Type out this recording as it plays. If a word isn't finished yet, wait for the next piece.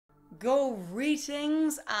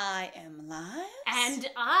Greetings, I am Lives. And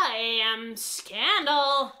I am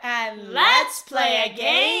Scandal. And let's play a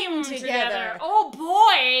game together. Oh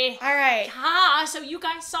boy! Alright. So you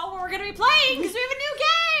guys saw what we're gonna be playing because we have a new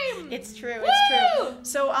game! It's true, it's true.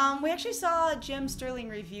 So, we actually saw Jim Sterling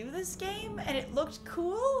review this game, and it looked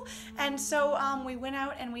cool. And so, we went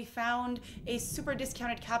out and we found a super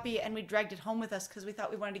discounted copy, and we dragged it home with us because we thought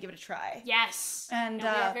we wanted to give it a try. Yes. And we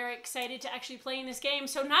are very excited to actually play in this game.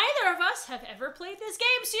 So neither of us have ever played this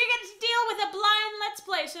game, so you're going to deal with a blind Let's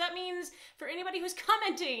Play. So that means for anybody who's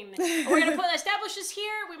commenting, we're going to establish this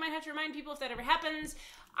here. We might have to remind people if that ever happens.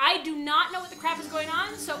 I do not know what the crap is going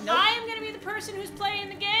on, so I am going to be the person who's playing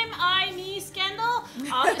the game. Me, Scandal.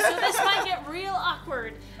 So this might get real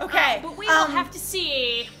awkward. Okay. But we will have to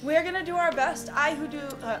see. We're going to do our best. I, who do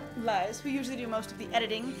Lies, we usually do most of the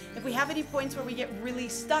editing. If we have any points where we get really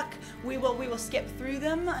stuck, we will skip through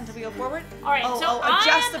them until we go forward. All right, so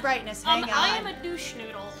adjust the brightness. Hang on. I am a douche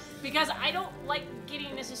noodle. Because I don't like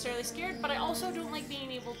getting necessarily scared, but I also don't like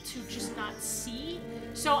being able to just not see.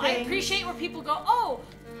 So I appreciate where people go, oh,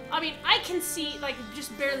 I mean, I can see, like,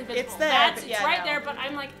 just barely visible. It's there, it's right there, but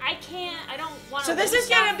I'm like, I don't want to. So this is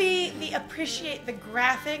going to be the appreciate the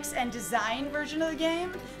graphics and design version of the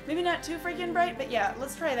game. Maybe not too freaking bright, but yeah,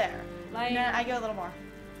 let's try there. Like, no, I go a little more.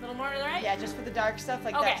 A little more to the right? Yeah, just for the dark stuff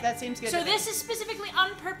like that. That seems good. So this is specifically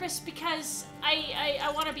on purpose because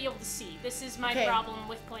I want to be able to see. This is my problem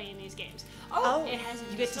with playing these games. Oh, it has a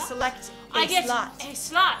you get to select a I get slot. A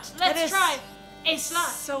slot. Let's try a slot.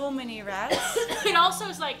 So many rats. It also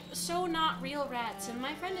is like so not real rats, and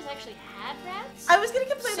my friend has actually had rats. I was gonna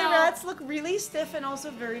complain the rats look really stiff and also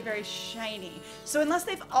very, very shiny. So unless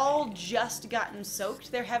they've all just gotten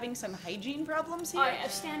soaked, they're having some hygiene problems here. A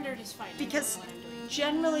standard is fine. Because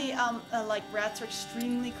generally, like rats are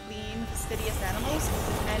extremely clean, fastidious animals,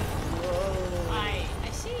 and whoa. I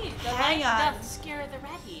see. The light doth scare the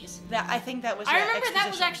ratties. I think that was. I remember that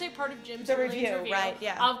was actually part of Jim's review, right?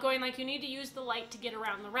 Yeah. Of going like you need to use the light to get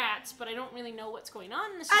around the rats, but I don't really know what's going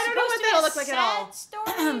on. This is I don't know what that'll look like at all.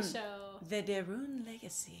 Story, so. The De Rune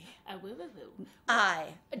Legacy. Woo woo woo.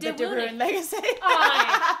 The De Rune Legacy.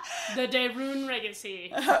 The De Rune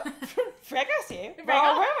Legacy. Legacy.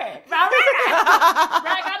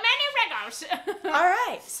 All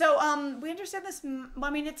right. So we understand this. I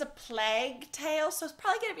mean, it's a plague tale, so it's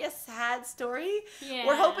probably going to be a sad story. Yeah.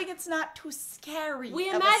 We're hoping it's not too scary. We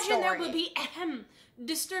imagine there will be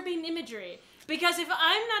disturbing imagery. Because if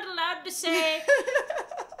I'm not allowed to say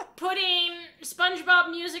putting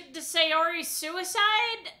SpongeBob music to Sayori's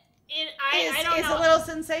suicide, I don't know. It's a little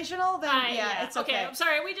sensational, then yeah, it's okay. Okay, I'm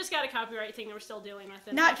sorry. We just got a copyright thing that we're still dealing with.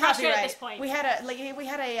 And not copyright. At this point. We had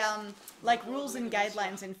a like rules and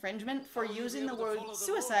guidelines infringement for using the word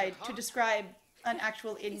suicide to describe an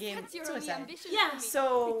actual in-game suicide. Yeah.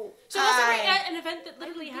 So that's an event that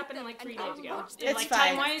literally happened in like 3 days ago. It's like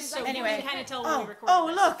fine. Time-wise, so anyway, we can kind of tell when we recorded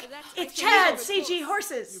Oh, look! It's Chad, CG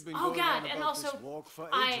horses! Oh god, and also,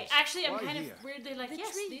 I'm kind of weirdly like,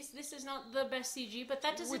 yes, this is not the best CG, but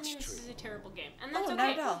that doesn't mean this is a terrible game. And that's okay.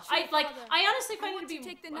 Not at all. I honestly find it to be...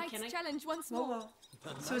 take the knight's challenge once more.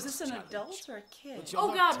 So is this an adult or a kid?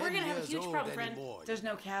 Oh god, we're gonna have a huge problem, friend. There's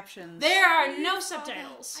no captions. There are no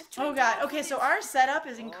subtitles. Oh god. Okay, so our setup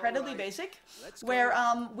is incredibly basic, where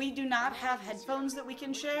we do not have headphones that we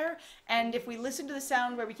can share, and if we listen to the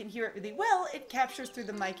sound where we can hear it really well, it captures through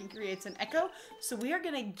the mic and creates an echo. So we are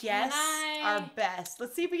gonna guess our best.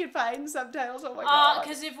 Let's see if we can find subtitles. Oh my god.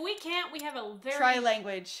 Because if we can't, we have a very... Try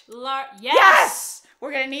language. Yes!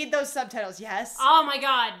 We're gonna need those subtitles, yes. Oh my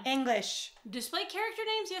god. English. Display character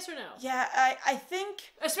names, yes or no? Yeah, I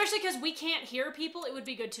think... Especially because we can't hear people, it would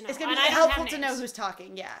be good to know. It's gonna be helpful to know who's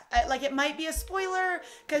talking, yeah. Like, it might be a spoiler,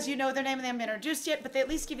 because you know their name and they haven't been introduced yet, but they at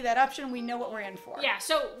least give you that option, we know what we're in for. Yeah,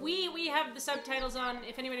 so we have the subtitles on,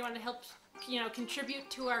 if anybody wanted to help, contribute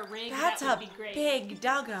to our rig, that would be great. Big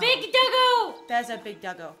doggo. Big doggo! That's a big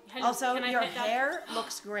doggo. Also, your hair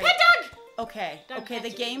looks great. Pet dog! Okay, the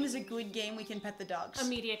game is a good game. We can pet the dogs.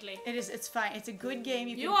 Immediately. It's fine. It's a good game.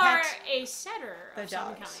 You are a setter of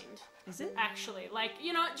some kind. Is it? Actually, like, do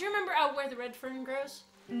you remember where the red fern grows?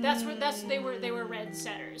 They were red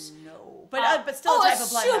setters. No. But still a type of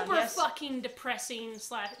bloodhound, super fucking depressing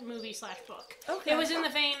movie/book. Okay. It was in the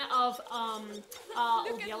vein of Old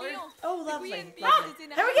Yeller. Oh, lovely. There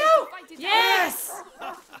we go! Yes!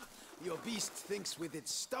 Your beast thinks with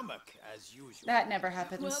its stomach, as usual. That never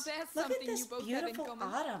happens. Well, there's Look at something this you both beautiful have in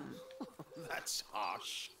common. autumn. That's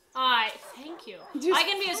harsh. Thank you. I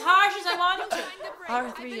can be as harsh as I want to.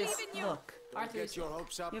 R3 is, look, Don't get your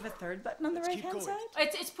hopes up. You have a third button on the Let's keep right-hand going. side?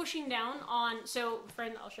 It's pushing down on. So,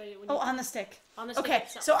 friend, I'll show you. When Oh, you on the stick. On the stick Okay,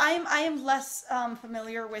 itself. so I am less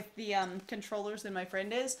familiar with the controllers than my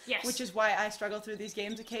friend is, Yes. which is why I struggle through these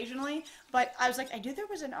games occasionally. But I was like, I knew there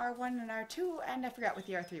was an R1 and R2, and I forgot what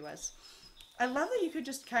the R3 was. I love that you could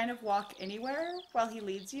just kind of walk anywhere while he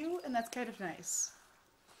leads you, and that's kind of nice.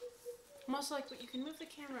 I'm also like, you can move the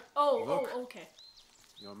camera. Oh, Look. oh, okay.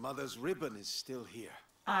 Your mother's ribbon is still here.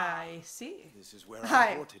 I see. This is where Hi.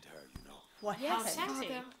 I aborted her, you know. What Yes, happened? Sassy.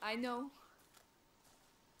 Father, I know.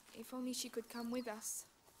 If only she could come with us.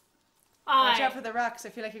 Watch out for the rocks. I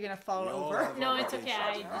feel like you're gonna fall We all over. have No, our it's okay.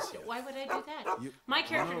 obligations. Why would I do that? You- My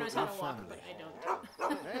character No, knows how your to walk, family. but I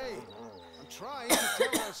don't. Hey, I'm trying to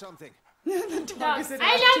tell her something. Dogs, it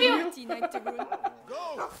I after love you! Naughty night to ruin.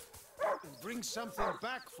 Go! And bring something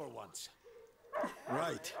back for once.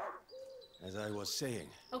 Right. As I was saying,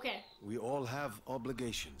 Okay. we all have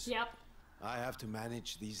obligations. Yep. I have to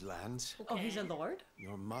manage these lands. Oh, he's a lord?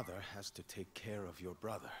 Your mother has to take care of your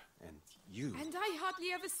brother. And you... And I hardly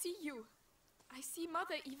ever see you. I see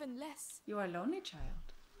Mother even less. You are a lonely child.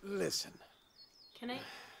 Listen, Can I?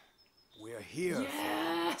 we're here.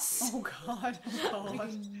 Yes! Oh god. Oh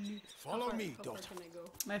god. Follow me, How far daughter. can I go?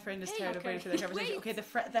 My friend is Hey, tired of okay. waiting for the conversation. Wait.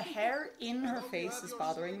 Okay, the hair in her face is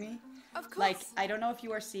bothering me. Of course. Like, I don't know if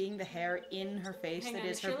you are seeing the hair in her face Hang that on,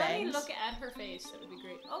 is if her you let me bangs. look at her face, that would be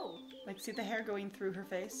great. Oh, Like, see the hair going through her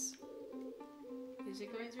face? is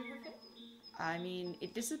it going through her face? I mean,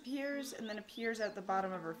 it disappears and then appears at the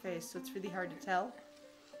bottom of her face, so it's really hard to tell.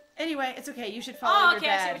 Anyway, it's okay. You should follow Oh, your okay,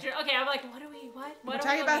 I see dad. what you're. Okay, I'm like, what are we? What? We're What are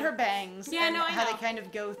talking we about looking- her bangs Yeah, and no, I how know. they kind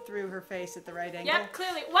of go through her face at the right angle. Yep,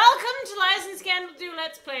 clearly. Welcome to Lies and Scandal Do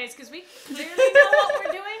Let's Plays, because we clearly know what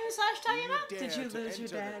we're doing / talking about. Did Dare you to lose your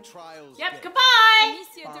enter the dad? trials Yep, gate. goodbye!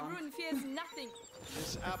 Amicia de Rune fears nothing.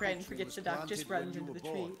 This My apple friend tree forgets was the duck, just planted when runs you into were the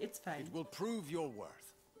tree. born. It's fine. It will prove your worth.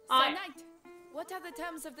 Sir Alright. Knight, what are the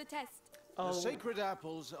terms of the test? Oh, The sacred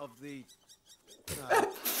apples of the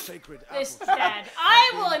sacred This apple tree. dad.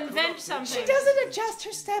 I will invent something. she doesn't adjust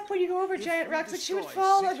her step when you go over giant we rocks. Like she would destroy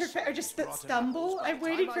fall on her 6 face or just rotten stumble. apples, by I'm the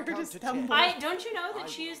waiting time for I her to count to 10, stumble. Don't you know that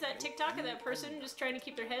she is that TikTok of that person just trying to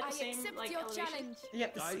keep their head I the same accept like your elevation? challenge.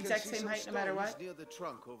 Yep, the I can exact see same some height no matter stones what. near the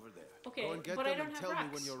trunk over there. Okay, Go and get but I them don't and have tell me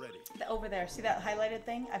rocks. when you're ready. Over there. See that highlighted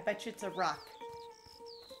thing? I bet you it's a rock.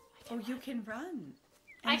 Oh, you can run.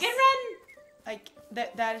 I And can s- run. Like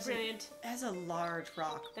that is Brilliant. that's a large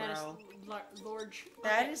rock, That is bro. large.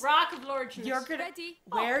 That okay. is- Rock of largeness. You're gonna. Ready?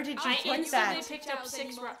 Where did you I put instantly that? picked up Child 6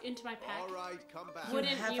 anymore. into my pack. All right, come back.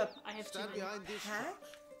 Wouldn't have you? a- I have 2 Stand many. behind this Pack? truck.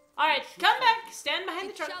 All right, come back. Stand behind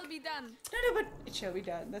the It truck. shall be done. No, but it shall be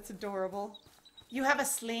done. That's adorable. You have a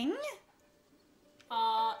sling?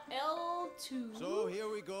 L2. So here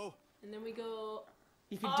we go. And then we go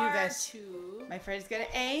You can do this. R2. My friend's gonna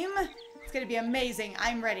aim. It's gonna be amazing.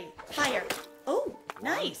 I'm ready. Fire. Oh,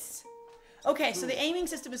 nice. Okay, so the aiming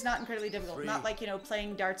system is not incredibly difficult. 3, Not like, you know,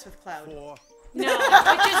 playing darts with Cloud. 4. No,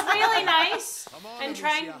 which is really nice. Come on, And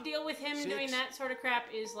trying Alicia. to deal with him doing 6, that sort of crap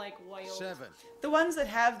is like wild. 7. The ones that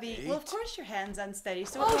have the... Well, of 8. course your hand's unsteady,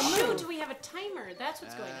 so Oh it'll move. shoot, we have a timer. That's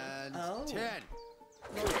what's going on. And Oh. 10.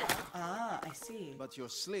 Ah, I see. But your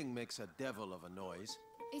sling makes a devil of a noise.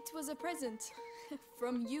 It was a present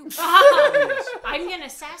from you. I'm gonna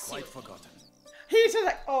sass you. Quite forgotten. He's just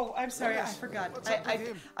like, oh, I'm sorry, I forgot. What's up with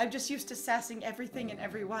him? I'm just used to sassing everything and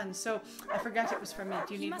everyone, so I forgot it was from me.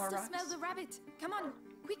 Do you He need must more have rocks? smelled the rabbit. Come on,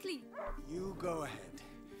 quickly. You go ahead.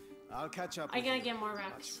 I'll catch up. I with gotta you. get more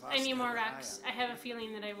rocks. Much I need more faster than I rocks. am. I have a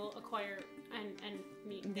feeling that I will acquire and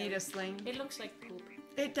meet them. Need a sling? It looks like poop.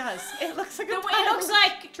 It does. It looks like a The way pile it looks of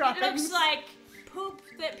like it droppings. looks like poop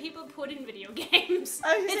that people put in video games.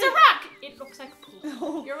 I was It's saying- a rock. It looks like poop.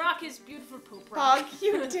 Oh. Your rock is beautiful poop rock. Bonk,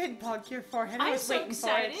 you did bonk your forehead. I I'm was so waiting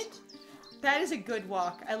excited. for it. That is a good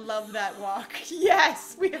walk. I love that walk.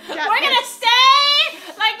 Yes, we have got We're gonna this. stay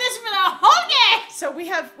like this for the whole game. So we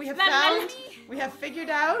have La la found la. we have figured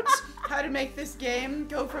out how to make this game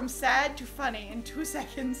go from sad to funny in 2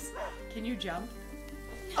 seconds. Can you jump?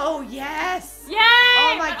 Oh yes! Yay!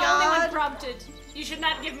 Oh my but only when God. prompted. You should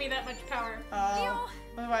not give me that much power. Oh,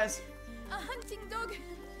 otherwise. A hunting dog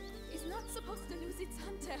is not supposed to lose its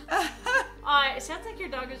hunter. It sounds like your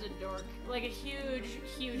dog is a dork, like a huge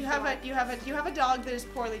You have dork. you have a dog that is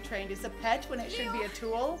poorly trained. It's a pet when it should be a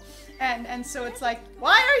tool, and so it's like,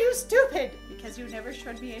 why are you stupid? Because you never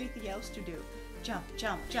showed me anything else to do. Jump,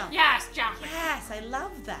 jump, jump. Yes, jump. Yes, I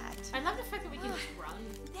love that. I love the fact that we can just run.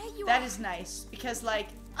 There you That are. is nice because like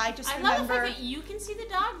I just I love the remember fact that you can see the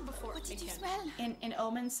dog before What did I you can. smell? in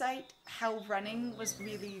Omen's sight how running was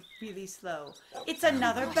really really slow. It's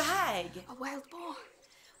another bag. A wild boar.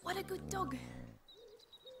 What a good dog.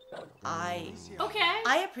 Okay.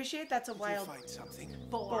 I appreciate that's a wild Find something.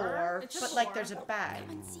 boar, It's a but like boar. there's a bag.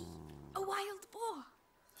 Come and see. A wild boar.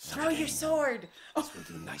 Throw your sword. Oh, Will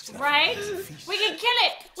do nicely. Right? We can kill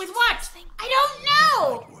it with what? I don't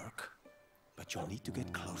know. Might work, but you'll need to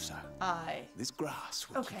get closer. aye. This grass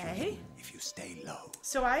will keep you Okay. hidden if you stay low.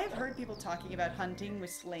 So I have heard people talking about hunting with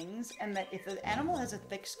slings, and that if the animal has a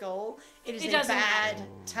thick skull, it is It a doesn't bad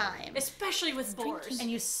time. Especially with boars. And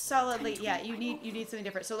you solidly, yeah, you need something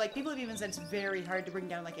different. So like people have even said it's very hard to bring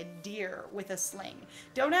down like a deer with a sling.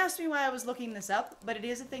 Don't ask me why I was looking this up, but it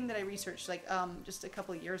is a thing that I researched like just a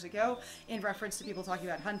couple of years ago in reference to people talking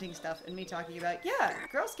about hunting stuff and me talking about, yeah,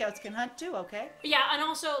 Girl Scouts can hunt too, okay? Yeah, and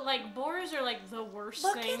also like boars are like the worst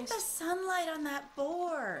Look things. at the sunlight on that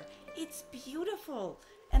boar. It's beautiful.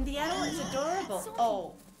 And the animal is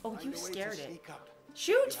adorable. Oh, you scared it. Sneak up.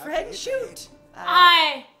 Shoot, friend, shoot.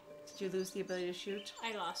 Did you lose the ability to shoot?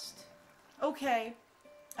 I lost. Okay.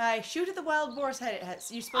 Shoot at the wild boar's head. It has.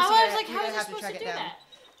 You're supposed I to. was like, you're how gonna is it have to supposed track to it do down.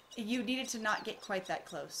 that? You needed to not get quite that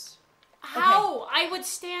close. How? I would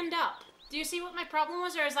stand up. Do you see what my problem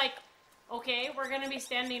was? Or I was like, okay, we're gonna be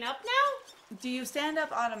standing up now? Do you stand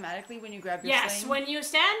up automatically when you grab your Yes, sling? when you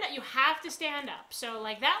stand, you have to stand up. So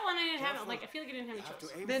like that one, I didn't have. Like I feel like I didn't have any Have to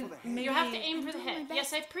choice. aim Then for the maybe You have to aim for the I'm doing head. my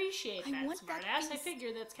Yes, I best. appreciate I that, want that smartass. I piece.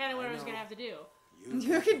 figured that's kind of what I was gonna have to do.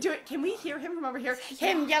 You can do it. Can we hear him from over here?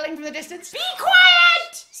 Him yelling from the distance. Be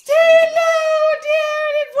quiet! Stay low, dear.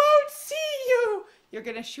 It won't see you. You're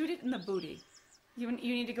gonna shoot it in the booty. You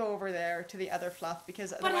need to go over there to the other fluff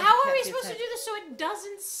because. But otherwise how you are can't we see its supposed to head. do this so it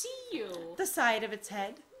doesn't see you? The side of its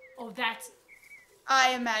head. Oh, that's.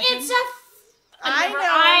 I imagine. It's a. I Remember, know.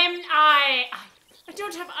 I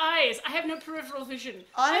don't have eyes. I have no peripheral vision.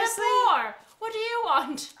 Honestly- I'm a boar. What do you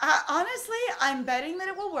want? Honestly, I'm betting that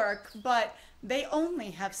it will work, but they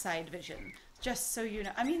only have side vision. Just so you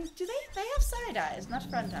know. I mean, do they have side eyes, not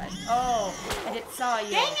front eyes? Oh, and it saw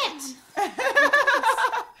you. Dang it!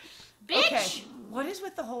 Bitch! Okay, what is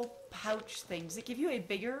with the whole pouch thing? Does it give you a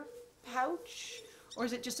bigger pouch? Or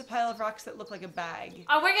is it just a pile of rocks that look like a bag?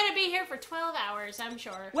 Oh, we're gonna be here for 12 hours, I'm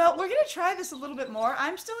sure. Well, we're gonna try this a little bit more.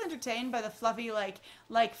 I'm still entertained by the fluffy,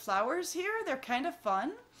 like flowers here. They're kind of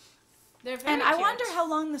fun. They're very And I cute. wonder how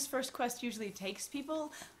long this first quest usually takes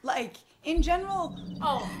people. Like, in general,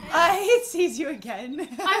 Oh, it sees you again. I'm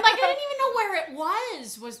like, I didn't even know where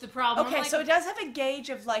it was the problem. Okay, I'm like, so it does have a gauge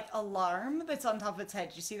of, like, alarm that's on top of its head.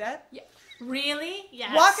 Did you see that? Yeah. Really?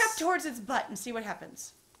 Yes. Walk up towards its butt and see what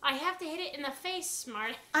happens. I have to hit it in the face,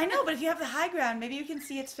 smart. I know, but if you have the high ground, maybe you can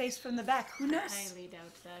see its face from the back. Who knows? Highly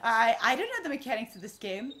doubt that. I don't know the mechanics of this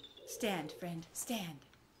game. Stand, friend. Stand.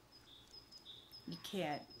 You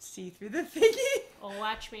can't see through the thingy. Oh,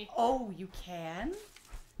 watch me. Oh, you can?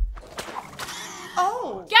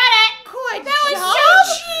 Oh. Got it! Good That was job.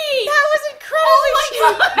 so cheap! That was incredibly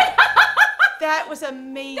Oh my god! That was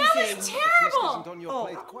amazing. That was Feast terrible! isn't on your Oh.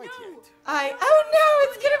 plate quite yet. Oh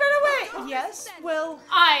no, it's gonna run away. Yes, well,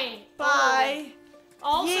 I. bye.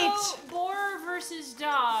 Also, Yeet. boar versus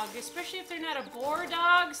dog, especially if they're not a boar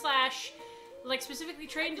dog slash, like specifically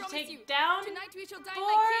trained to promise you, take down Tonight we shall dine boar.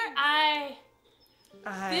 like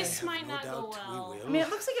kings. This might No not go doubt well. we will. I mean, it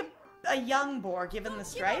looks like a young boar given the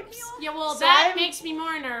stripes. Yeah, well, So that I'm- makes me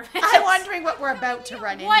more nervous. I'm wondering what we're about to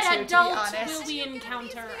run What into, to be adult honest. will we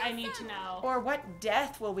encounter? I need to know. Or what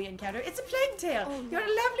death will we encounter? It's a plague tale. You're on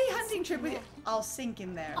a lovely hunting trip with. I'll sink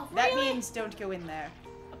in there. Oh, That really? means don't go in there.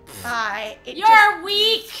 It You're just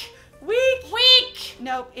weak! weak. Weak!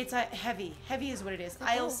 Nope, it's a heavy. Heavy is what it is.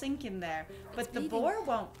 I'll boar. sink in there, but the bleeding. boar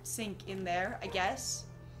won't sink in there. I guess.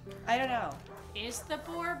 I don't know. Is the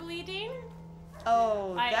boar bleeding?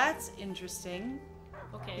 Oh, I- that's interesting.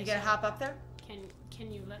 Okay. You gonna hop up there?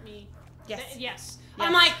 Can you let me? Yes. Yes. Yes.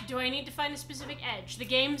 I'm like, do I need to find a specific edge? The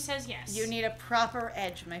game says yes. You need a proper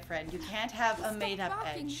edge, my friend. You can't have a Stop made-up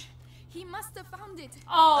barking. edge. He must have found it.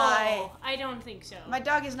 Oh, I don't think so. My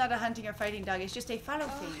dog is not a hunting or fighting dog. It's just a follow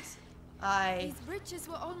things. These bridges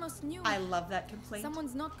were almost new. I love that complaint.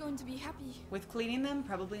 Someone's not going to be happy. With cleaning them,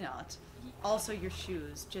 probably not. Also, your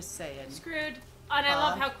shoes. Just saying. Screwed. And I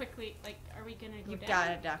love how quickly. Like, are we gonna go You down?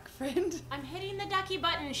 got a duck, friend. I'm hitting the ducky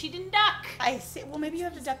button. She didn't duck. I see. Well, maybe you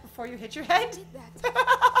have to duck before you hit your head. Did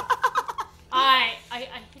that. I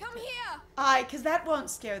Come here. Because that won't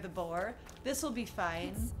scare the boar. This will be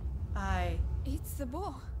fine. It's the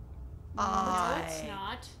boar. No, it's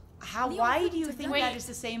not. How? Leo Why put do you the think duck- that is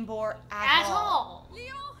the same boar At all.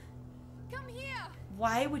 Leo, come here.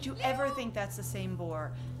 Why would you ever think that's the same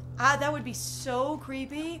boar? That would be so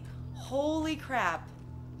creepy. Holy crap.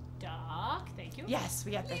 Duck. Thank you. Yes,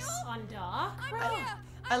 we got this. On duck. I'm Bro. here.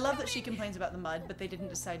 I love that she complains about the mud, but they didn't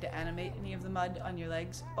decide to animate any of the mud on your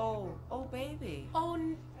legs. Oh, baby. Oh,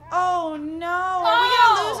 Oh no! Are we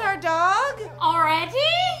gonna lose our dog? Already?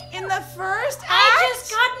 In the first act? I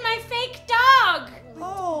just got my fake dog!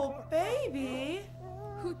 Oh, baby.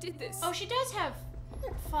 Who did this? Oh, she does have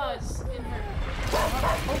fuzz in her.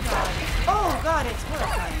 Oh god. Oh god, it's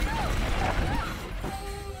horrifying.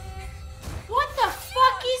 What the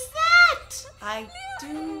fuck is that? I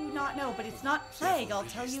do not know, but it's not plague, I'll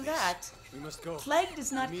tell you that. We must go. Plague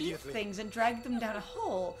does not eat Immediately. things and drag them down a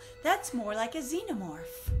hole. That's more like a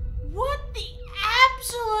xenomorph. What the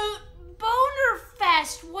absolute boner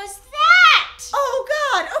fest was that? Oh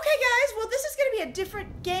god! Okay guys, well this is gonna be a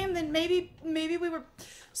different game than maybe we were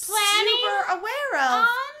super aware of.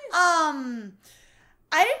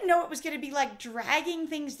 I didn't know it was gonna be like dragging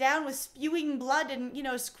things down with spewing blood and, you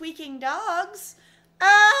know, squeaking dogs.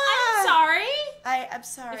 I'm sorry. I'm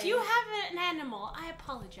sorry. If you have an animal, I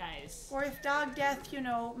apologize. Or if dog death, you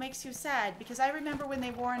know, makes you sad. Because I remember when they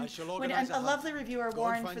warned, I shall when organize a a hunt. lovely reviewer Go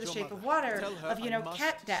warned and find for The your Shape of mother. Water Tell her of, you I know, must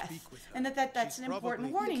cat death. speak with her. And that's She's an important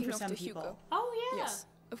probably warning looking for some after people. Hugo. Oh, yeah. Yes,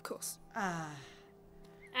 of course. Ah.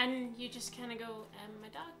 And you just kind of go, my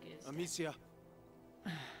dog is... Amicia.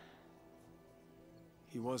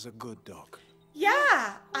 He was a good dog.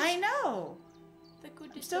 Yeah, I know. The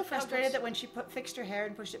goodest I'm still of frustrated doggos. that when she fixed her hair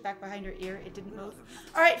and pushed it back behind her ear, it didn't move.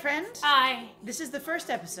 All right, friend. Aye. This is the first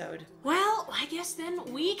episode. Well, I guess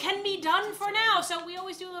then we can be done for now. So we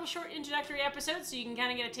always do a little short introductory episode so you can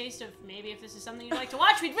kind of get a taste of maybe if this is something you'd like to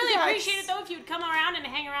watch. We'd really Nice. appreciate it, though, if you would come around and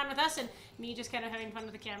hang around with us and me just kind of having fun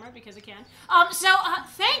with the camera because I can.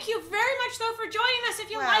 Thank you very much, though, for joining us. If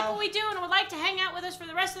you like what we do and would like to hang out with us for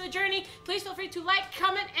the rest of the journey, please feel free to like,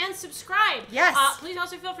 comment, and subscribe. Yes. Please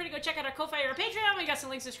also feel free to go check out our Ko-Fi or our Patreon. We got some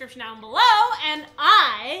links in the description down below. And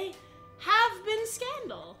I have been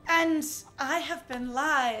Scandal. And I have been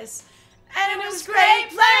Lies. And it was great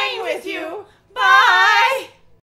playing with you. Bye!